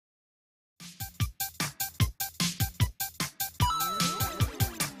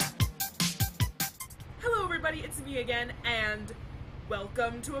everybody, it's me again, and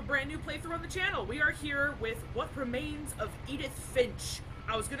welcome to a brand new playthrough on the channel. We are here with What Remains of Edith Finch.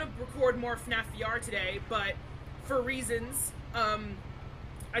 I was gonna record more FNAF VR today, but for reasons,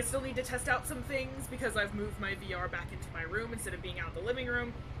 I still need to test out some things because I've moved my VR back into my room instead of being out in the living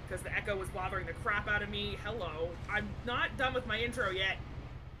room because the echo was bothering the crap out of me. Hello. I'm not done with my intro yet.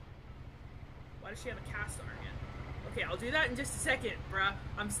 Why does she have a cast on her hand? Okay, I'll do that in just a second, bruh.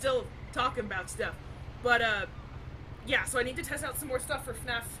 I'm still talking about stuff. But, yeah, so I need to test out some more stuff for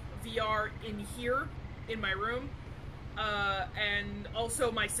FNAF VR in here, in my room. And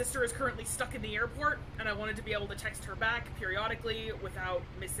also my sister is currently stuck in the airport, and I wanted to be able to text her back periodically without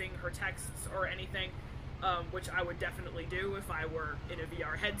missing her texts or anything, which I would definitely do if I were in a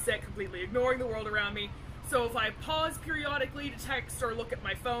VR headset, completely ignoring the world around me. So if I pause periodically to text or look at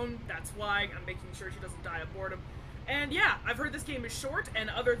my phone, that's why. I'm making sure she doesn't die of boredom. And yeah, I've heard this game is short, and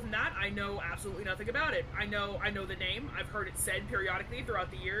other than that, I know absolutely nothing about it. I know the name, I've heard it said periodically throughout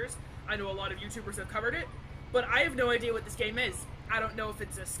the years, I know a lot of YouTubers have covered it, but I have no idea what this game is. I don't know if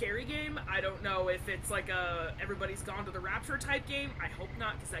it's a scary game, I don't know if it's like a Everybody's Gone to the Rapture type game, I hope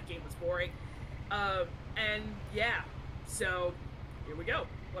not, because that game was boring. And yeah, so here we go.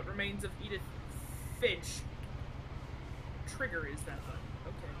 What Remains of Edith Finch. Trigger is that button.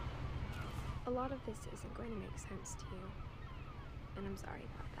 Okay. A lot of this isn't going to make sense to you, and I'm sorry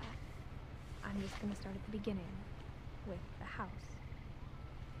about that. I'm just going to start at the beginning, with the house.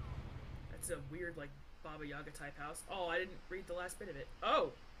 That's a weird, like, Baba Yaga type house. Oh, I didn't read the last bit of it.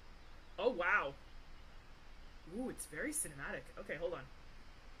 Oh! Oh, wow. Ooh, it's very cinematic. Okay, hold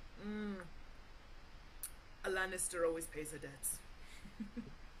on. A Lannister always pays her debts.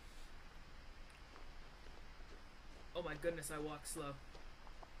 Oh my goodness, I walk slow.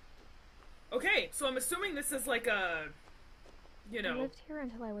 Okay, so I'm assuming this is like a, you know... I lived here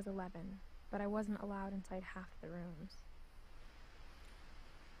until I was 11, but I wasn't allowed inside half the rooms.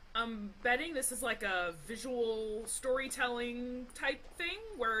 I'm betting this is like a visual storytelling type thing,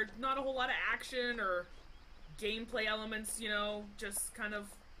 where not a whole lot of action or gameplay elements, you know, just kind of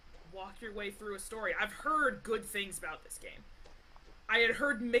walk your way through a story. I've heard good things about this game. I had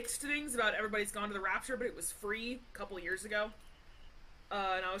heard mixed things about Everybody's Gone to the Rapture, but it was free a couple years ago.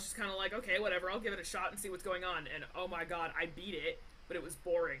 And I was just kind of like, okay, whatever, I'll give it a shot and see what's going on. And oh my god, I beat it, but it was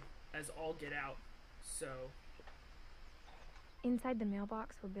boring as all get out. So... Inside the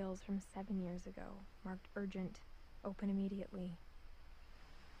mailbox were bills from 7 years ago, marked urgent, open immediately.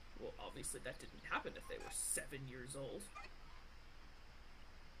 Well, obviously that didn't happen if they were 7 years old.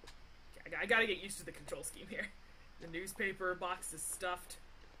 Okay, I gotta get used to the control scheme here. The newspaper box is stuffed.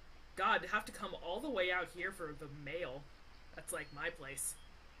 God, to have to come all the way out here for the mail. That's like my place.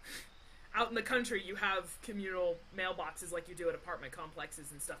 Out in the country, you have communal mailboxes like you do at apartment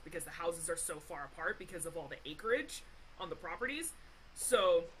complexes and stuff because the houses are so far apart because of all the acreage on the properties.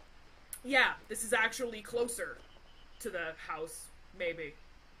 So, yeah, this is actually closer to the house, maybe.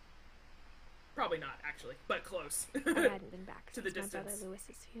 Probably not, actually, but close. I hadn't been back to since the my brother distance.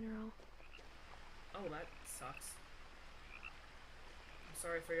 Lewis's funeral. Oh, that sucks. I'm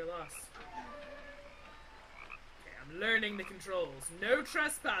sorry for your loss. Okay, I'm learning the controls. No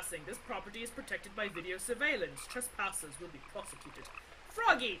trespassing. This property is protected by video surveillance. Trespassers will be prosecuted.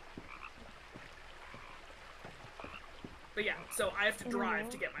 Froggy! But yeah, so I have to drive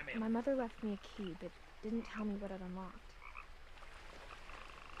to get my mail. My mother left me a key, but didn't tell me what it unlocked.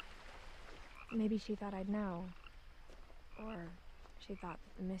 Maybe she thought I'd know. Or she thought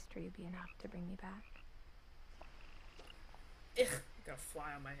that the mystery would be enough to bring me back. Ugh, got a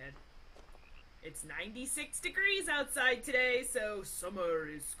fly on my head. It's 96 degrees outside today, so summer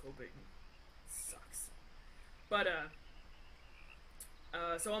is coming. Sucks. But,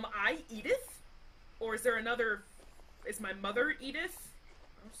 so am I Edith? Or is there another... Is my mother Edith?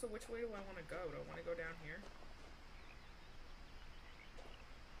 Oh, so which way do I want to go? Do I want to go down here?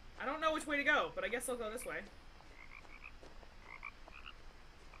 I don't know which way to go, but I guess I'll go this way.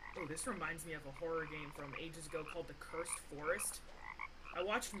 Oh, this reminds me of a horror game from ages ago called The Cursed Forest. I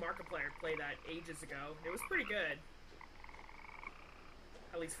watched Markiplier play that ages ago. It was pretty good.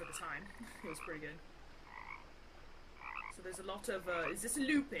 At least for the time. It was pretty good. So there's a lot of, is this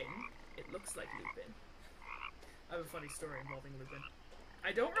Lupin? It looks like Lupin. I have a funny story involving Lupin.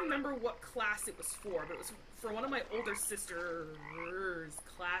 I don't remember what class it was for, but it was for one of my older sister's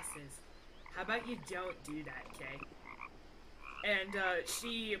classes. How about you don't do that, Kay? And,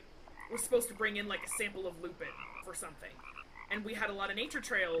 she was supposed to bring in, like, a sample of Lupin for something. And we had a lot of nature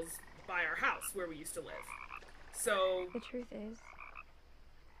trails by our house where we used to live. So... The truth is,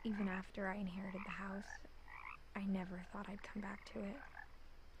 even after I inherited the house, I never thought I'd come back to it.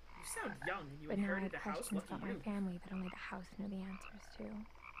 You sound young and you But now I inherited have a house. questions Lucky about my you. family that only the house knew the answers to.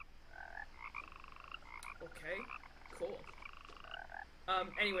 Okay, cool.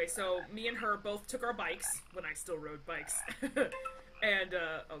 Anyway, so me and her both took our bikes when I still rode bikes. And,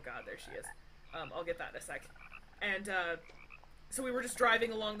 oh god, there she is. I'll get that in a sec. And, so we were just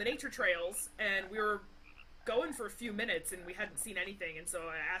driving along the nature trails, and we were going for a few minutes, and we hadn't seen anything, and so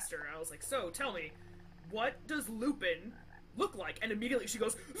I asked her, I was like, so, tell me, what does Lupin look like? And immediately she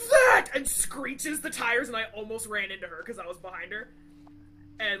goes, that! And screeches the tires, and I almost ran into her because I was behind her.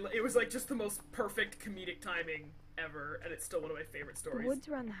 And it was like just the most perfect comedic timing ever, and it's still one of my favorite stories. The woods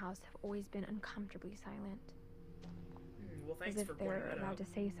around the house have always been uncomfortably silent. Well, thanks as if for pointing they're that allowed out. to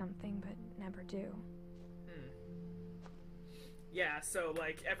say something, but never do. Yeah, so,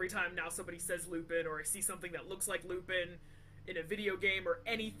 like, every time now somebody says Lupin, or I see something that looks like Lupin in a video game or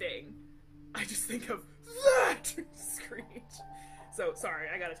anything, I just think of that screech. So, sorry,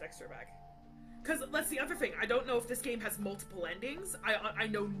 I gotta text her back. Because that's the other thing, I don't know if this game has multiple endings. I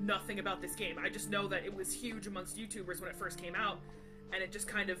know nothing about this game. I just know that it was huge amongst YouTubers when it first came out, and it just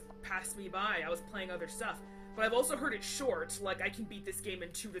kind of passed me by. I was playing other stuff. But I've also heard it short, like I can beat this game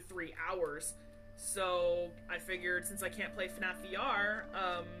in 2 to 3 hours. So I figured since I can't play FNAF VR,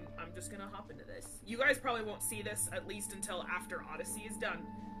 I'm just gonna hop into this. You guys probably won't see this, at least until after Odyssey is done.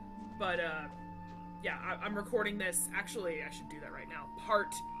 But, yeah, I'm recording this. Actually, I should do that right now.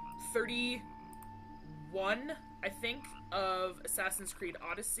 Part 31, I think, of Assassin's Creed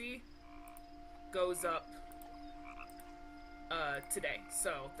Odyssey goes up today.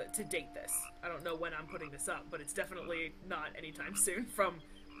 So, to date this. I don't know when I'm putting this up, but it's definitely not anytime soon, from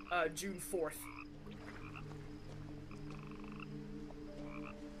June 4th.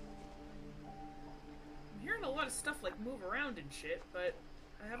 I'm hearing a lot of stuff like move around and shit, but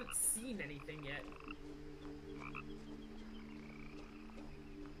I haven't seen anything yet.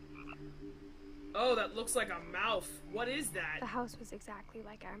 Oh, that looks like a mouth. What is that? The house was exactly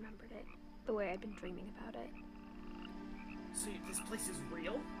like I remembered it, the way I'd been dreaming about it. So this place is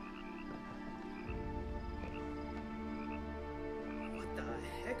real? What the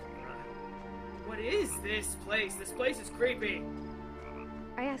heck, bruh? What is this place? This place is creepy.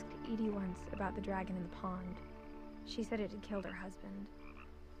 I asked Edie once about the dragon in the pond. She said it had killed her husband.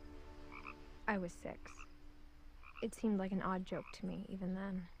 I was 6. It seemed like an odd joke to me, even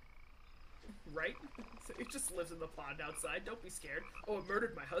then. Right? It just lives in the pond outside. Don't be scared. Oh, it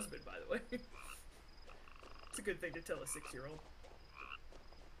murdered my husband, by the way. It's a good thing to tell a 6-year-old.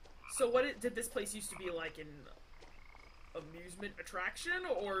 So did this place used to be like an amusement attraction,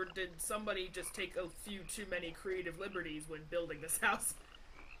 or did somebody just take a few too many creative liberties when building this house?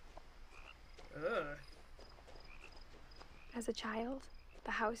 Ugh. As a child,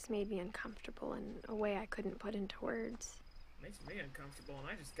 the house made me uncomfortable in a way I couldn't put into words. Makes me uncomfortable, and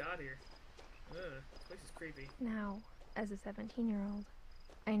I just got here. Ugh, this place is creepy. Now, as a 17-year-old,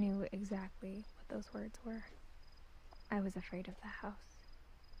 I knew exactly what those words were. I was afraid of the house.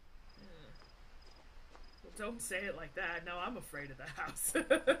 Well, don't say it like that. Now I'm afraid of the house.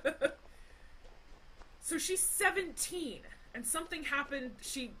 So she's 17, and something happened.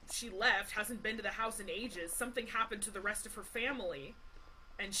 She left, hasn't been to the house in ages. Something happened to the rest of her family,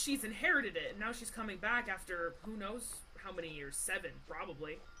 and she's inherited it. And now she's coming back after who knows how many years? 7,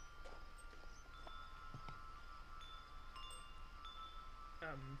 probably.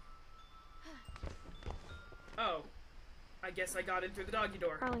 Oh. I guess I got in through the doggy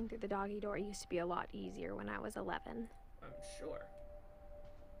door. Crawling through the doggy door used to be a lot easier when I was 11. I'm sure.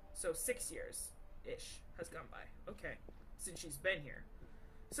 So 6 years-ish has gone by. Okay. Since she's been here.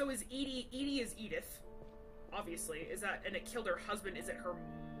 So is Edie is Edith. Obviously. Is that, and it killed her husband. Is it her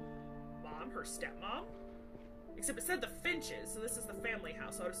mom? Her stepmom? Except it said the Finches, so this is the family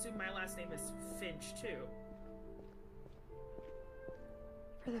house. So I would assume my last name is Finch, too.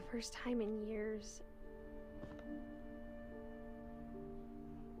 For the first time in years,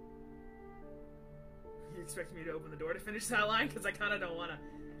 You expect me to open the door to finish that line? Because I kind of don't want to.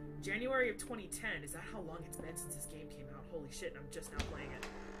 January of 2010. Is that how long it's been since this game came out? Holy shit, and I'm just now playing it.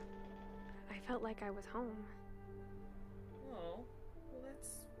 I felt like I was home. Oh, well that's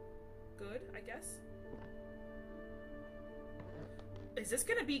good, I guess. Is this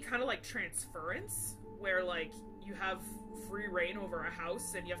gonna be kind of like Transference? Where, like, you have free reign over a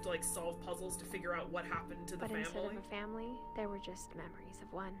house and you have to, like, solve puzzles to figure out what happened to the family? But instead of a family, there were just memories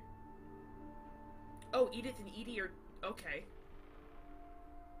of one. Oh, Edith and Edie are... Okay.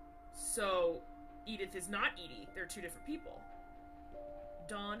 So, Edith is not Edie. They're 2 different people.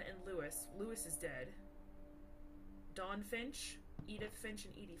 Dawn and Lewis. Lewis is dead. Dawn Finch, Edith Finch,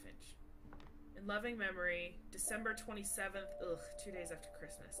 and Edie Finch. In loving memory, December 27th, 2 days after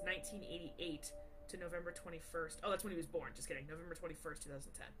Christmas, 1988 to November 21st. Oh, that's when he was born. Just kidding. November 21st,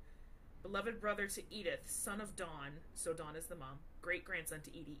 2010. Beloved brother to Edith, son of Dawn. So Dawn is the mom. Great-grandson to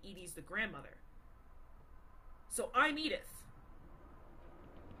Edie. Edie's the grandmother. So I'm Edith.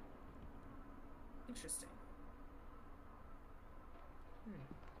 Interesting.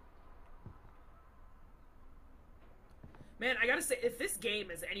 Man, I gotta say, if this game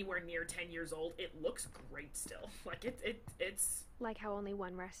is anywhere near 10 years old, it looks great still. Like, it's... Like how only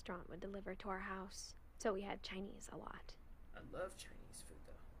one restaurant would deliver to our house, so we had Chinese a lot. I love Chinese food,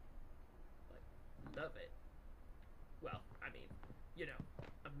 though. Like, love it. Well, I mean, you know,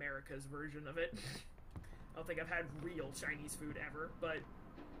 America's version of it. I don't think I've had real Chinese food ever, but...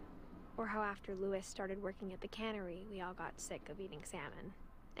 Or how after Louis started working at the cannery, we all got sick of eating salmon.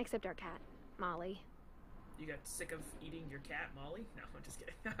 Except our cat, Molly. You got sick of eating your cat, Molly? No, I'm just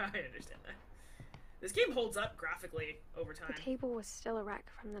kidding. I understand that. This game holds up graphically over time. The table was still a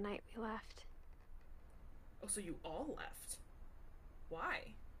wreck from the night we left. Oh, so you all left?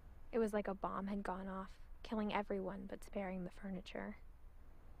 Why? It was like a bomb had gone off, killing everyone but sparing the furniture.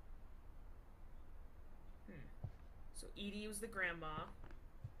 So Edie was the grandma.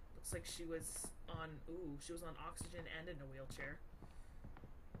 Looks like she was on... Ooh, she was on oxygen and in a wheelchair.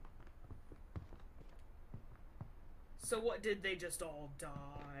 So what, did they just all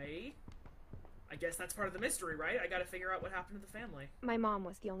die? I guess that's part of the mystery, right? I gotta figure out what happened to the family. My mom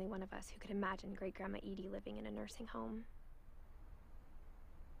was the only one of us who could imagine Great-Grandma Edie living in a nursing home.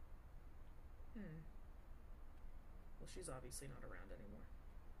 Well, she's obviously not around anymore.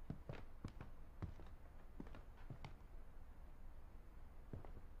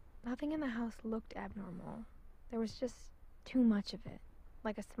 Nothing in the house looked abnormal. There was just too much of it,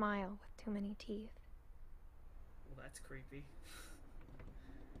 like a smile with too many teeth. Well, that's creepy.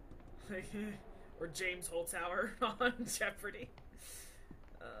 Or James Holzhauer on Jeopardy.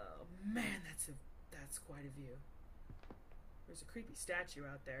 Oh man, that's quite a view. There's a creepy statue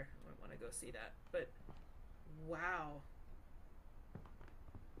out there. I might want to go see that. But wow,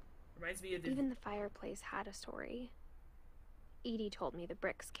 reminds me of Even the fireplace had a story. Edie told me the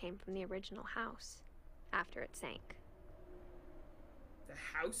bricks came from the original house after it sank. The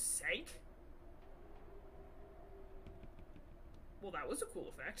house sank? Well, that was a cool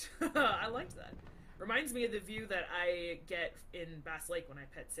effect. I liked that. Reminds me of the view that I get in Bass Lake when I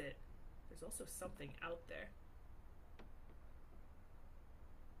pet sit. There's also something out there.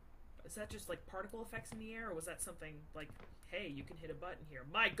 Is that just like particle effects in the air, or was that something like, hey, you can hit a button here?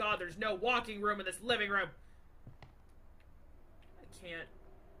 My god, there's no walking room in this living room! I can't...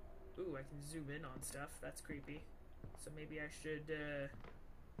 Ooh, I can zoom in on stuff. That's creepy. So maybe I should,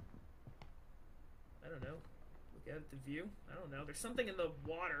 I don't know. Look at the view? I don't know. There's something in the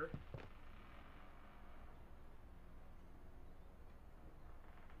water.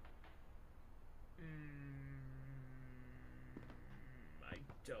 I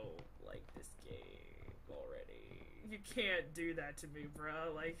don't like this game already. You can't do that to me,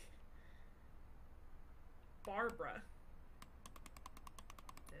 bro. Like... Barbara.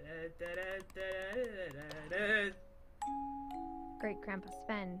 Great-Grandpa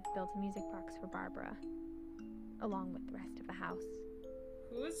Sven built a music box for Barbara, along with the rest of the house.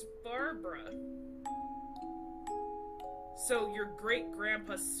 Who's Barbara? So your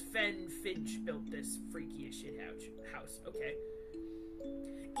great-grandpa Sven Finch built this freaky as shit house. Okay.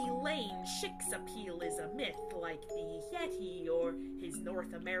 Elaine Schick's appeal is a myth, like the Yeti or his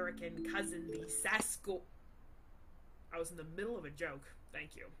North American cousin, the Sasquatch. I was in the middle of a joke.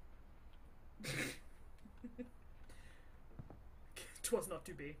 Thank you. 'Twas not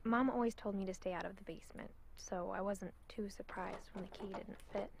to be. Mom always told me to stay out of the basement, so I wasn't too surprised when the key didn't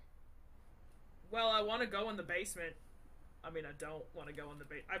fit. Well, I want to go in the basement. I mean, I don't want to go in the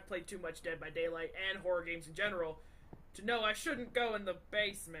basement. I've played too much Dead by Daylight and horror games in general to know I shouldn't go in the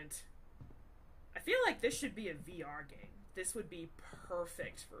basement. I feel like this should be a VR game. This would be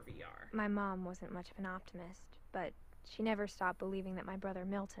perfect for VR. My mom wasn't much of an optimist, but she never stopped believing that my brother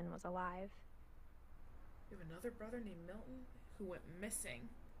Milton was alive. You have another brother named Milton who went missing.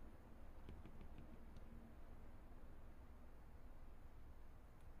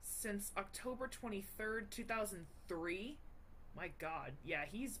 Since October 23rd, 2003? My god. Yeah,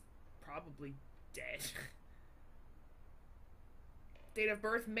 he's probably dead. Date of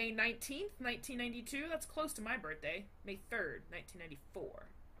birth, May 19th, 1992. That's close to my birthday. May 3rd, 1994.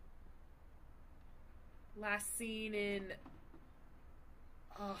 Last seen in...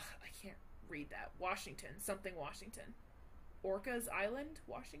 I can't read that. Washington. Something Washington. Orcas Island,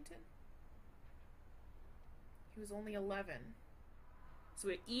 Washington? He was only 11. So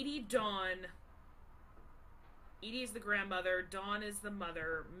we have Edie, Dawn. Edie is the grandmother, Dawn is the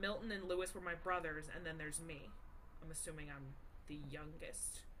mother, Milton and Lewis were my brothers, and then there's me. I'm assuming I'm the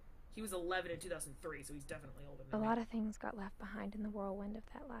youngest. He was 11 in 2003, so he's definitely older than me. A lot of things got left behind in the whirlwind of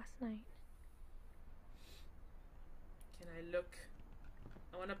that last night. Can I look?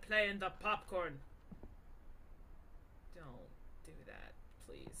 I want to play in the popcorn. Don't do that,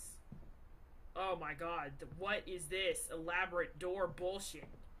 please. Oh my god, what is this? Elaborate door bullshit.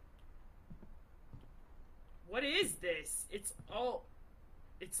 What is this? It's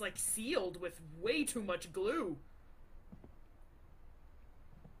like sealed with way too much glue.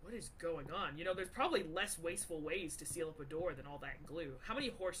 What is going on? You know, there's probably less wasteful ways to seal up a door than all that glue. How many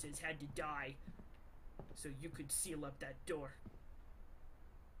horses had to die so you could seal up that door?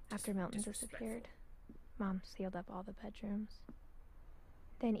 After Milton disappeared, Mom sealed up all the bedrooms.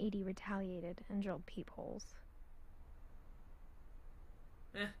 Then Edie retaliated and drilled peepholes.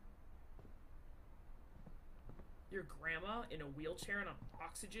 Your grandma in a wheelchair and on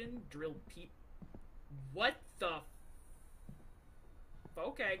oxygen drilled peep. What the?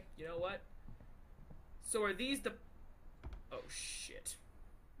 Okay, you know what? So are these the? Oh shit.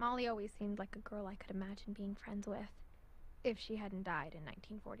 Molly always seemed like a girl I could imagine being friends with, if she hadn't died in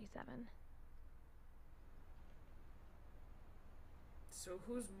 1947. So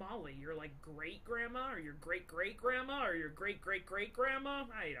who's Molly? Your like great grandma, or your great great grandma, or your great great great grandma?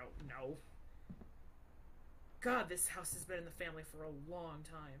 I don't know. God, this house has been in the family for a long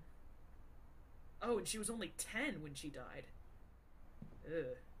time. Oh, and she was only 10 when she died.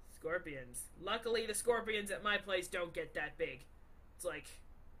 Ugh, scorpions. Luckily, the scorpions at my place don't get that big. It's like,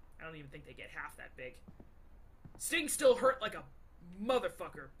 I don't even think they get half that big. Stings still hurt like a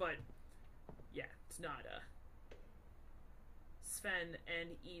motherfucker, but yeah, it's not, Sven and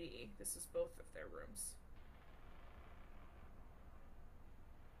Edie. This is both of their rooms.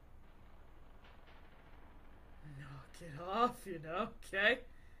 Knock it off, you know, okay?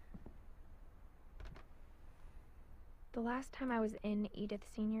 The last time I was in Edith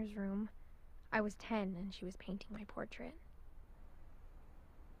Sr.'s room, I was 10 and she was painting my portrait.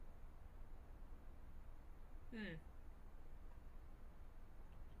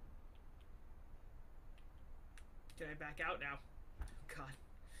 Can I back out now? Oh, God.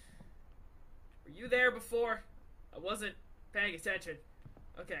 Were you there before? I wasn't paying attention.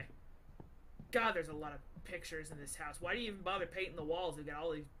 Okay. God, there's a lot of pictures in this house. Why do you even bother painting the walls? We've got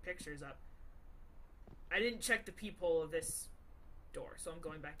all these pictures up. I didn't check the peephole of this door, so I'm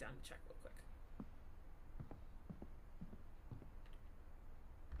going back down to check real quick.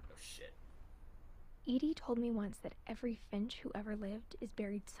 Oh, shit. Edie told me once that every Finch who ever lived is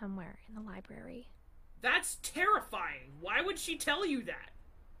buried somewhere in the library. That's terrifying! Why would she tell you that?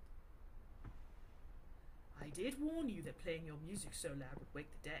 I did warn you that playing your music so loud would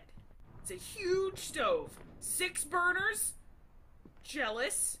wake the dead. It's a huge stove. 6 burners?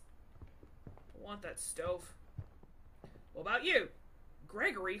 Jealous. I want that stove. What about you?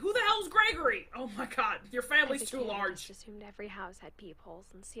 Gregory? Who the hell's Gregory? Oh my god, your family's too large. I just assumed every house had peepholes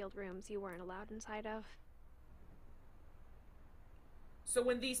and sealed rooms you weren't allowed inside of. So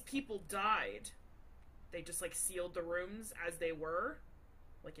when these people died, they just like sealed the rooms as they were?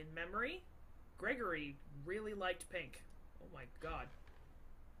 Like in memory? Gregory really liked pink. Oh my god.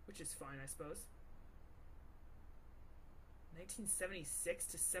 Which is fine, I suppose. 1976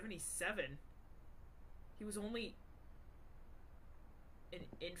 to 77. He was only an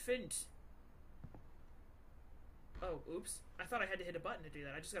infant. Oh, oops. I thought I had to hit a button to do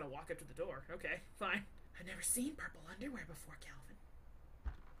that. I just gotta walk up to the door. Okay, fine. I've never seen purple underwear before, Calvin.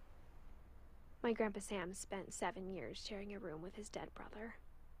 My Grandpa Sam spent 7 years sharing a room with his dead brother,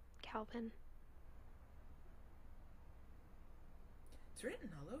 Calvin. It's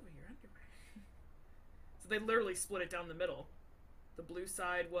written all over your underwear. So they literally split it down the middle. The blue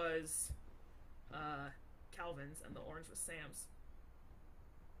side was Calvin's and the orange was Sam's.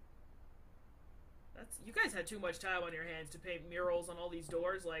 You guys had too much time on your hands to paint murals on all these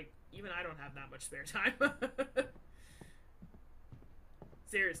doors. Like, even I don't have that much spare time.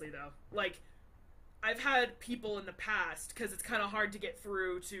 Seriously, though. Like, I've had people in the past, because it's kind of hard to get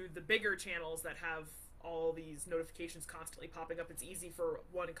through to the bigger channels that have all these notifications constantly popping up. It's easy for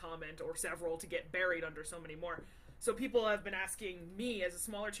one comment or several to get buried under so many more. So people have been asking me as a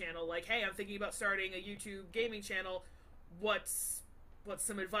smaller channel, like, hey, I'm thinking about starting a YouTube gaming channel. What's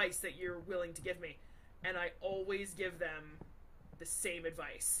some advice that you're willing to give me? And I always give them the same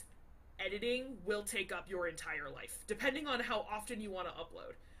advice. Editing will take up your entire life, depending on how often you want to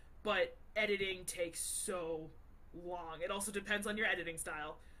upload. But editing takes so long. It also depends on your editing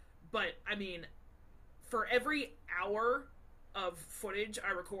style. But, I mean, for every hour of footage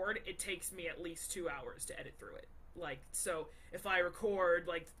I record, it takes me at least 2 hours to edit through it. Like, so if I record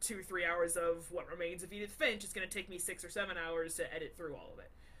like 2-3 hours of What Remains of Edith Finch, it's going to take me 6 or 7 hours to edit through all of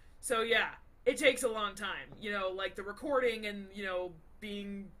it. So yeah, it takes a long time. You know, like the recording and, you know,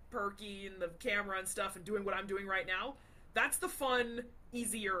 being perky and the camera and stuff and doing what I'm doing right now, that's the fun,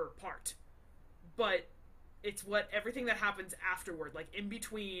 easier part. But it's what everything that happens afterward, like in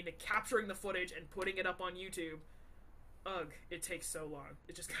between capturing the footage and putting it up on YouTube. Ugh, it takes so long.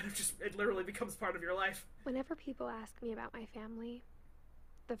 It just kind of it literally becomes part of your life. Whenever people ask me about my family,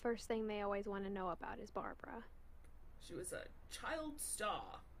 the first thing they always want to know about is Barbara. She was a child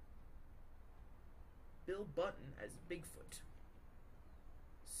star. Bill Button as Bigfoot.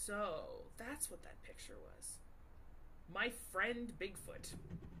 So, that's what that picture was. My friend Bigfoot.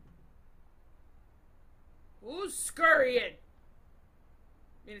 Who's scurrying?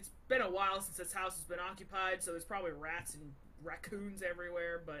 I mean, it's been a while since this house has been occupied, so there's probably rats and raccoons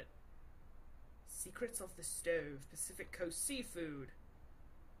everywhere, but... Secrets of the Stove, Pacific Coast Seafood,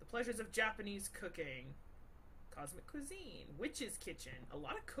 The Pleasures of Japanese Cooking, Cosmic Cuisine, Witch's Kitchen, a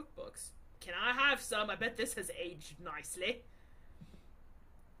lot of cookbooks. Can I have some? I bet this has aged nicely.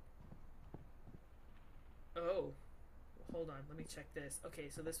 Oh. Hold on, let me check this. Okay,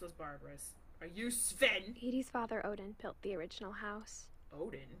 so this was Barbara's. Are you Sven? Edie's father, Odin, built the original house.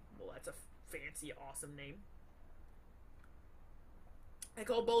 Odin? Well, that's a fancy, awesome name. I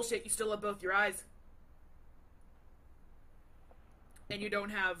call bullshit, you still have both your eyes. And you don't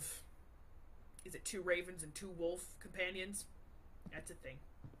have... Is it 2 ravens and 2 wolf companions? That's a thing.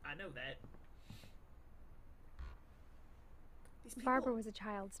 I know that. These people... Barbara was a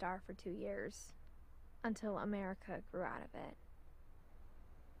child star for 2 years. Until America grew out of it.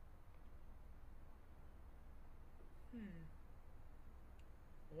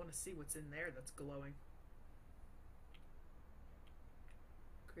 I want to see what's in there that's glowing.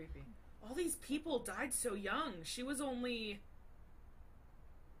 Creepy. All these people died so young. She was only...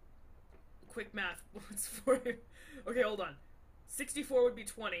 Quick math. What's 4? Okay, hold on. 64 would be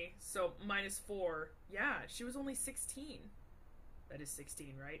 20, so minus 4. Yeah, she was only 16. That is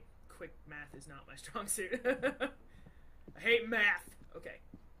 16, right? Quick math is not my strong suit. I hate math. Okay.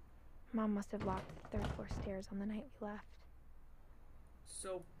 Mom must have locked the 3rd floor stairs on the night we left.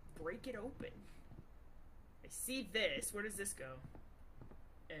 So, break it open. I see this. Where does this go?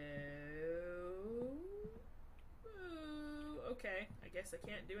 Oh, okay. I guess I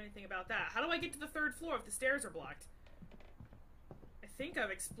can't do anything about that. How do I get to the 3rd floor if the stairs are blocked? I think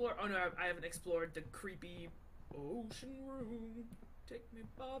I've explored... Oh, no, I haven't explored the creepy ocean room. Take me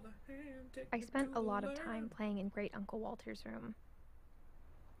by the hand, I spent a lot of time playing in Great Uncle Walter's room.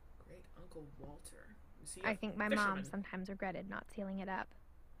 Great Uncle Walter. I think my mom sometimes regretted not sealing it up.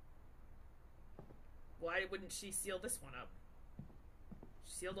 Why wouldn't she seal this one up?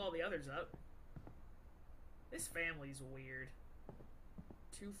 She sealed all the others up. This family's weird.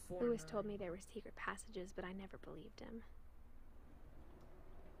 249. Lewis told me there were secret passages, but I never believed him.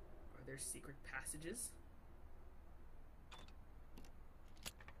 Are there secret passages?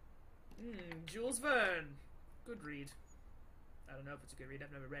 Jules Verne. Good read. I don't know if it's a good read.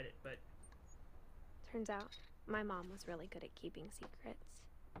 I've never read it, but... Turns out, my mom was really good at keeping secrets.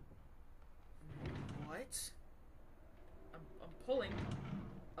 What? I'm pulling...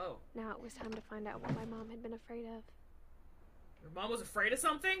 Oh. Now it was time to find out what my mom had been afraid of. Your mom was afraid of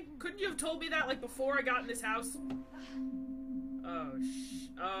something? Couldn't you have told me that, like, before I got in this house? Oh,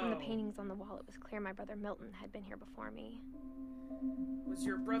 From the paintings on the wall, it was clear my brother Milton had been here before me. Was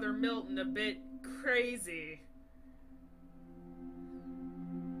your brother Milton a bit crazy?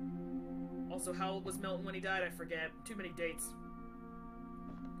 Also, how old was Milton when he died? I forget. Too many dates.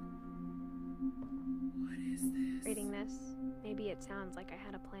 What is this? Reading this, maybe it sounds like I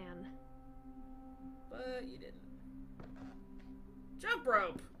had a plan. But you didn't. Jump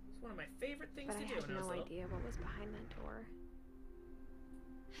rope! It's one of my favorite things to do when I was little. But I had no idea what was behind that door.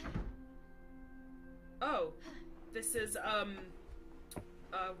 Oh. This is,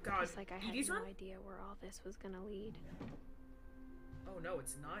 oh god. Just like I had Edie's no room? idea where all this was gonna lead. Oh no,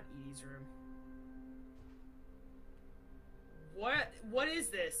 it's not Edie's room. What is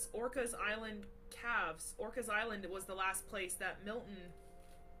this? Orca's Island Calves. Orca's Island was the last place that Milton,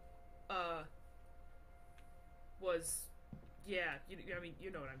 was... Yeah, I mean,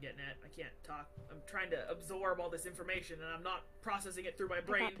 you know what I'm getting at. I can't talk. I'm trying to absorb all this information, and I'm not processing it through my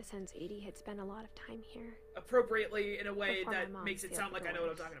brain. I got the sense Edie had spent a lot of time here. Appropriately, in a way Before that makes it sound like I know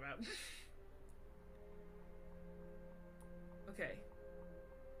what I'm talking about. Okay.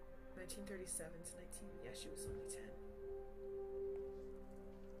 1937 to 19... Yeah, she was only 10.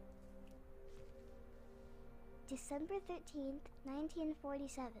 December 13th,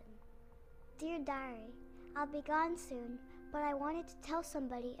 1947. Dear Diary, I'll be gone soon, but I wanted to tell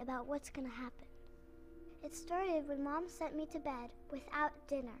somebody about what's gonna happen. It started when Mom sent me to bed without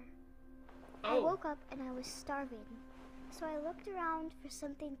dinner. I woke up and I was starving, so I looked around for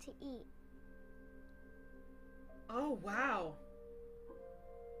something to eat. Oh, wow.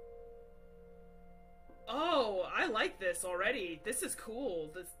 Oh, I like this already. This is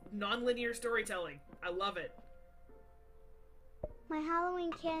cool. This non-linear storytelling. I love it. My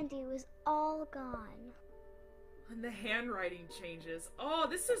Halloween candy was all gone. And the handwriting changes. Oh,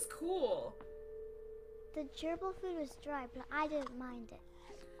 this is cool. The gerbil food was dry, but I didn't mind it.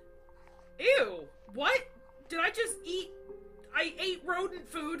 Ew! What? Did I just eat? I ate rodent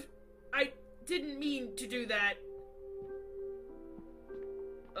food. I didn't mean to do that.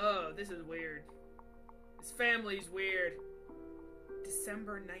 Oh, this is weird. This family's weird.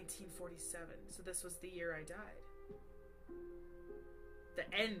 December 1947. So this was the year I died.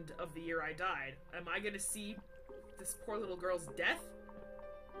 The end of the year I died. Am I gonna see this poor little girl's death?